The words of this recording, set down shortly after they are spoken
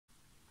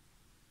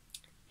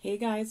Hey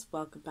guys,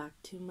 welcome back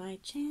to my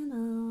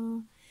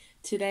channel.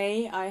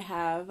 Today I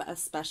have a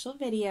special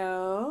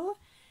video,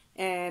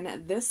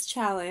 and this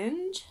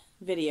challenge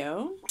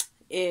video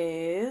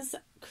is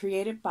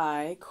created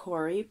by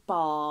Cory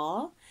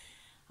Ball.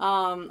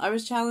 I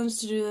was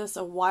challenged to do this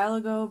a while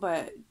ago,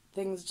 but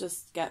things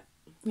just get,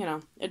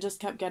 it just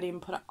kept getting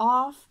put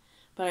off,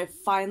 but I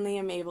finally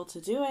am able to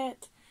do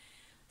it.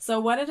 So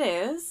what it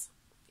is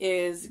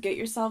get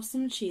yourself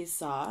some cheese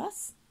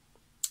sauce.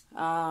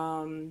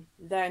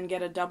 Then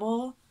get a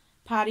double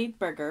pattied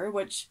burger,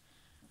 which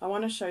I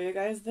want to show you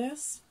guys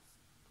this.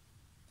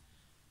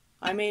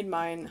 I made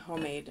mine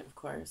homemade, of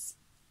course,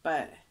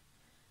 but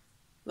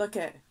look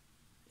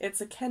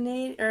it's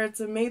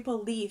a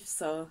maple leaf,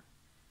 so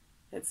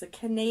it's a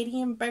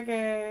Canadian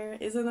burger.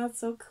 Isn't that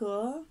so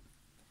cool?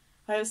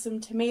 I have some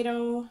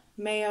tomato,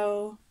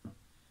 mayo,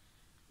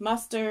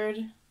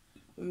 mustard,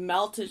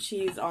 melted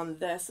cheese on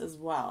this as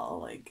well,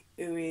 like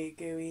ooey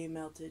gooey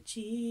melted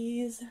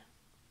cheese.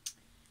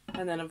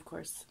 And then, of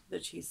course, the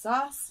cheese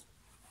sauce.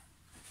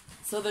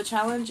 So the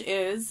challenge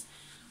is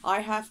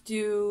I have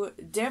to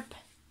dip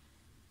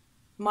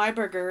my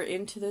burger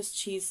into this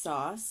cheese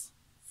sauce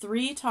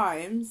 3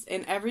 times.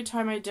 And every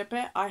time I dip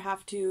it, I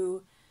have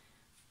to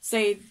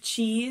say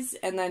cheese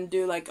and then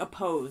do like a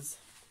pose.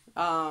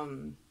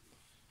 And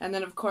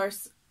then, of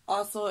course,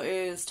 also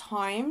is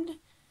timed.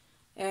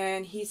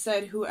 And he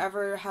said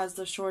whoever has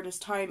the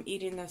shortest time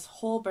eating this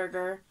whole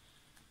burger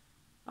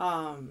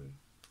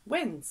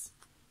wins.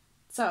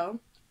 So,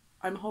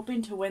 I'm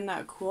hoping to win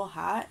that cool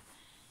hat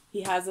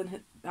he has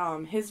in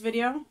his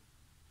video.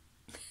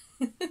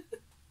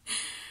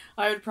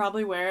 I would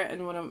probably wear it in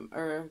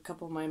a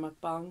couple of my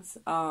mukbangs.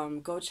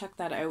 Go check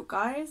that out,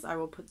 guys. I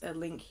will put a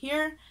link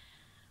here.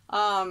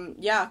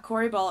 Yeah,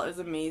 Cory Ball is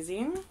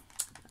amazing.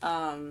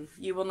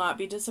 You will not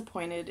be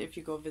disappointed if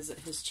you go visit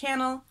his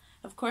channel.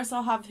 Of course,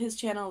 I'll have his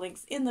channel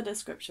links in the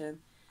description.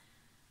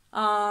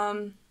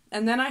 And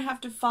then I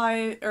have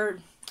to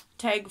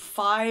tag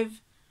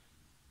 5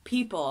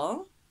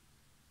 people.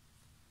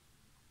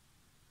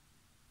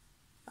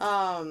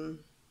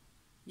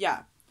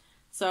 Yeah.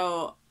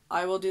 So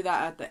I will do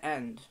that at the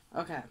end.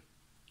 Okay.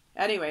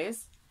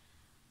 Anyways,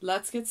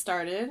 let's get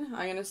started.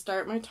 I'm going to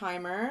start my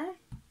timer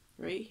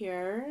right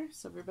here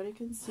so everybody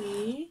can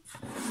see.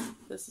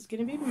 This is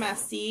going to be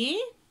messy,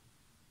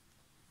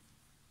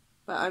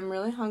 but I'm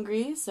really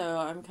hungry, so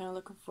I'm kind of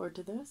looking forward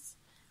to this.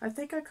 I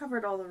think I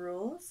covered all the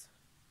rules.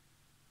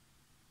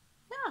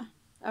 Yeah.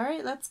 All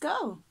right, let's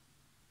go.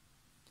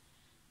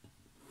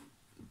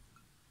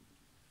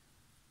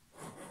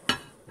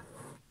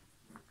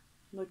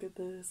 Look at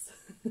this.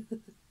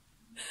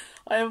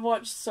 I have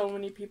watched so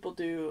many people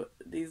do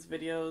these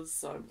videos,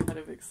 so I'm kind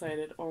of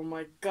excited. Oh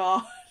my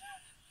god.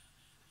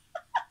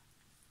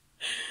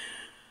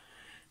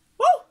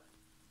 Woo!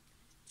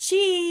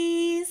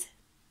 Cheese!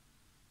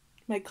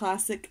 My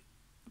classic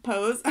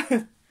pose.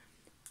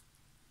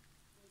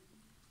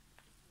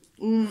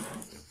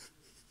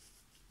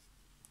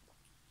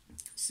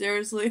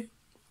 Seriously?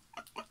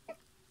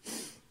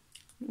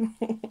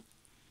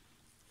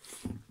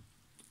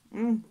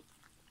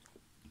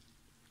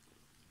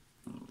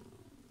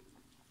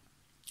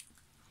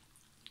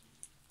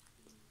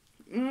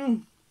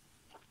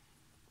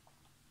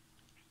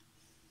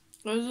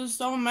 This is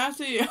so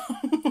messy. I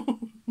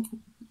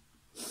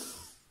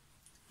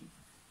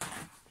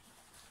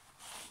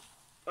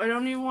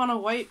don't even want to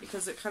wipe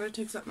because it kind of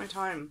takes up my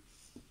time.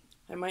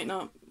 I might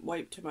not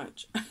wipe too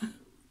much.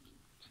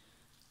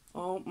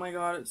 Oh my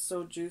god, it's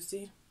so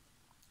juicy.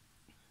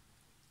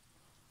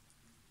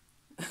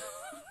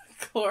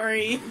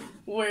 Cory,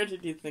 where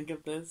did you think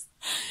of this?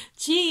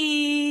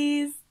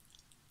 Cheese!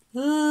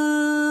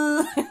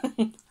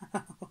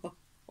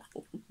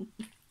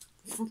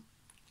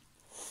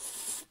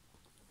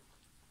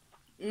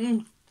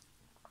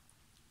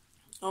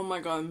 Oh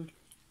my god.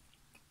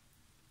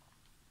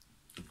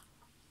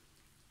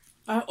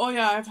 Oh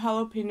yeah, I have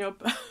jalapeno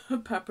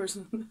peppers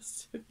in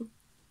this too.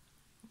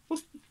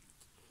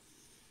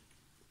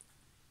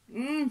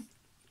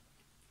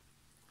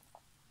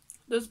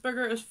 This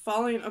burger is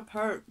falling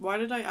apart. Why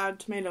did I add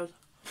tomatoes?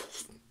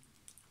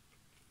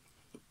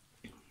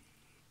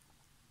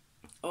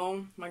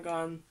 Oh my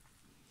god.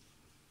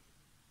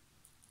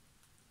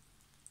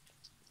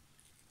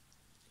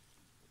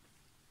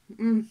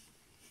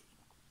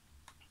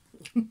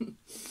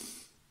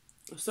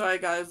 Sorry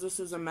guys, this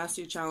is a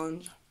messy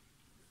challenge.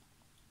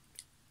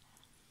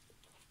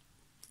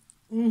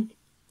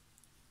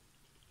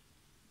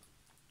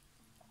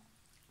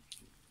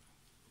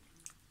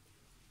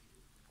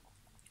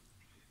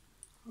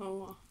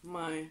 Oh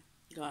my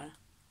god.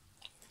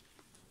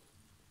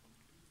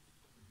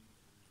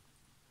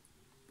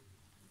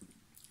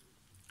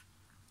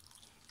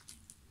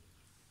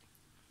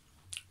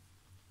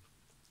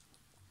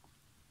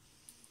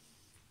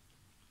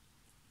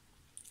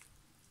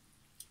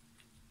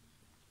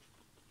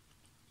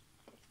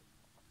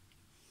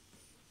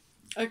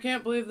 I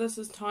can't believe this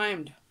is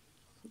timed.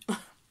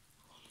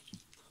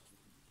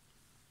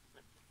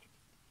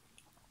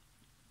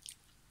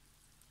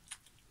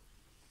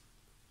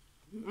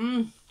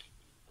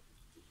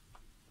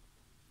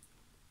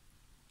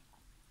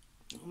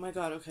 my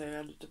god, okay,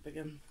 I gotta dip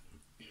again.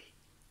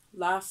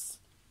 Last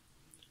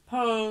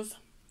pose.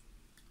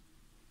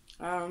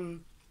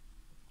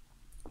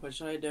 What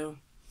should I do?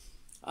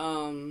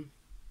 I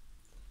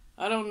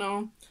don't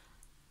know.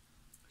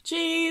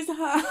 Cheese.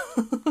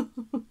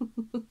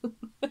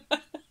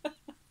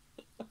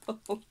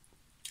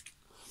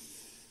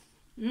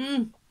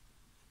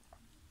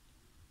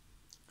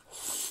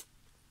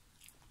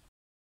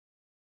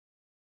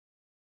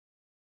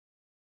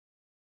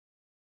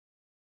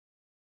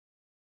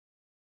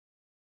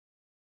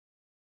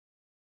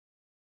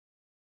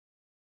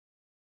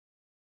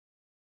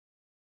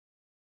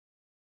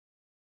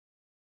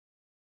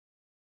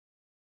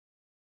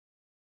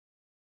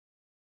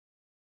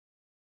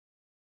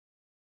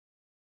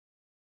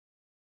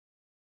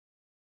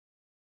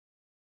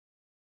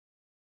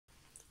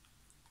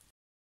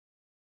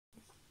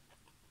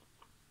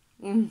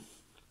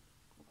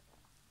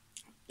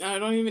 I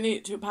don't even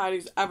eat 2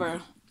 patties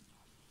ever.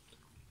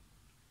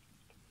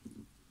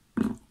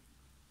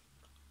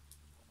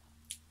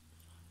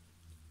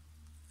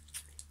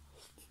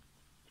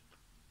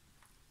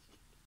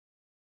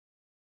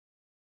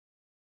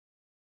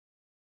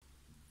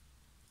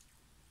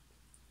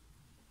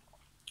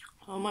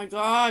 Oh my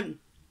god.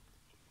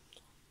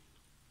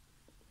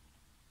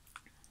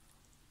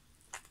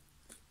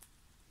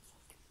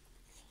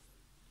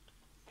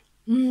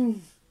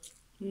 I'm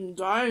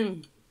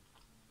dying.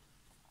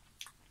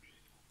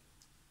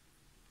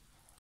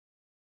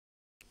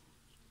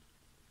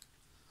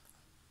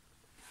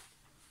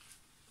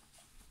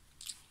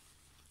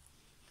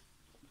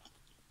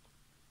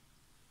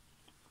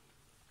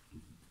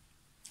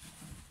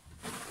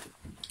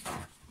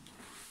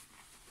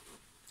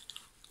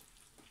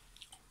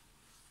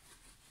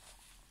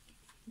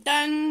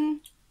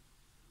 Done.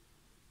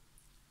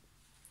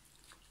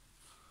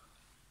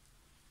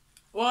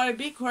 Well, I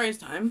beat Cory's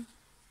time.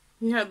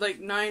 He had like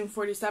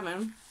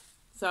 9:47,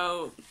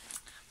 so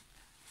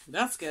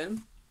that's good.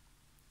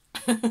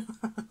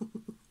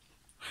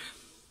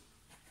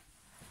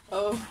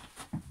 Oh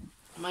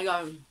my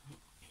god.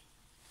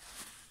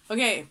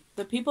 Okay,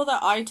 the people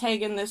that I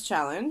tag in this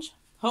challenge,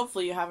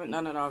 hopefully you haven't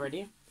done it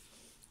already.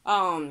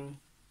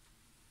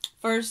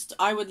 First,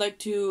 I would like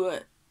to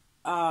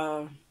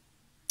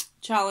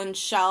challenge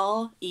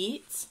Chelle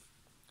Eats.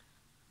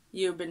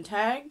 You've been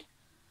tagged.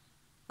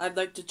 I'd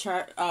like to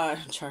charge.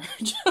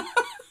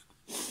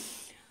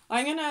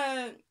 I'm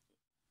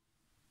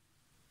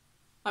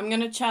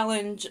gonna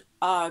challenge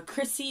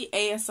Crissy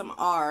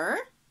ASMR.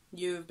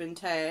 You've been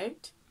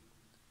tagged.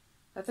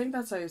 I think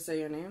that's how you say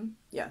your name.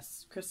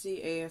 Yes,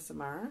 Crissy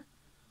ASMR.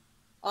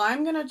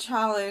 I'm gonna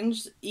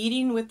challenge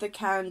Eating with the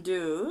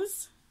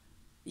Candoos.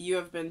 You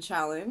have been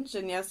challenged,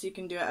 and yes, you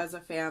can do it as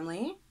a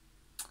family.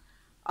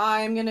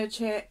 I'm gonna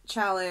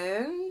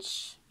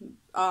challenge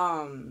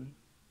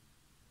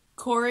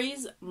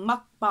Cory's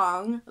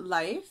Mukbang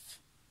Life.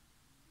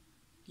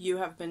 You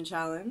have been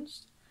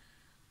challenged.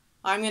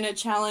 I'm gonna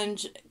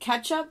challenge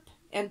Ketchup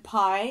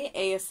Pie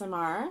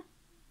ASMR.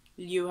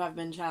 You have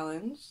been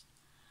challenged.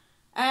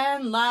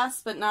 And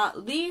last but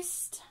not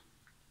least,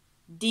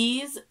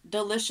 D's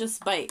Delicious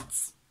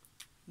Bites.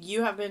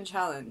 You have been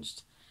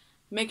challenged.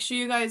 Make sure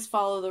you guys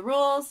follow the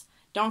rules.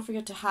 Don't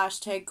forget to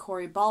hashtag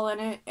Cory Ball in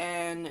it,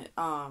 and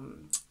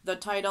the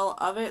title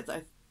of it,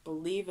 I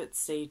believe it's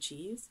Say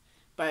Cheese,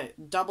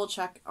 but double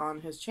check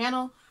on his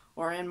channel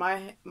or in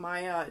my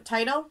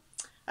title.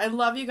 I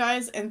love you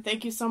guys, and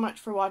thank you so much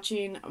for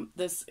watching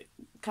this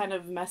kind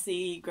of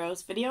messy,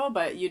 gross video,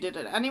 but you did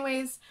it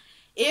anyways.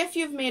 If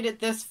you've made it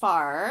this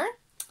far,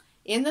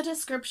 in the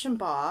description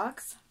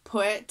box,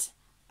 put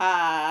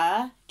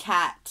a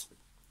cat.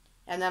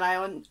 And then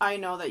I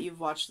know that you've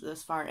watched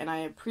this far, and I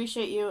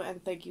appreciate you,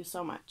 and thank you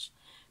so much.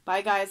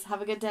 Bye, guys.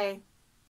 Have a good day.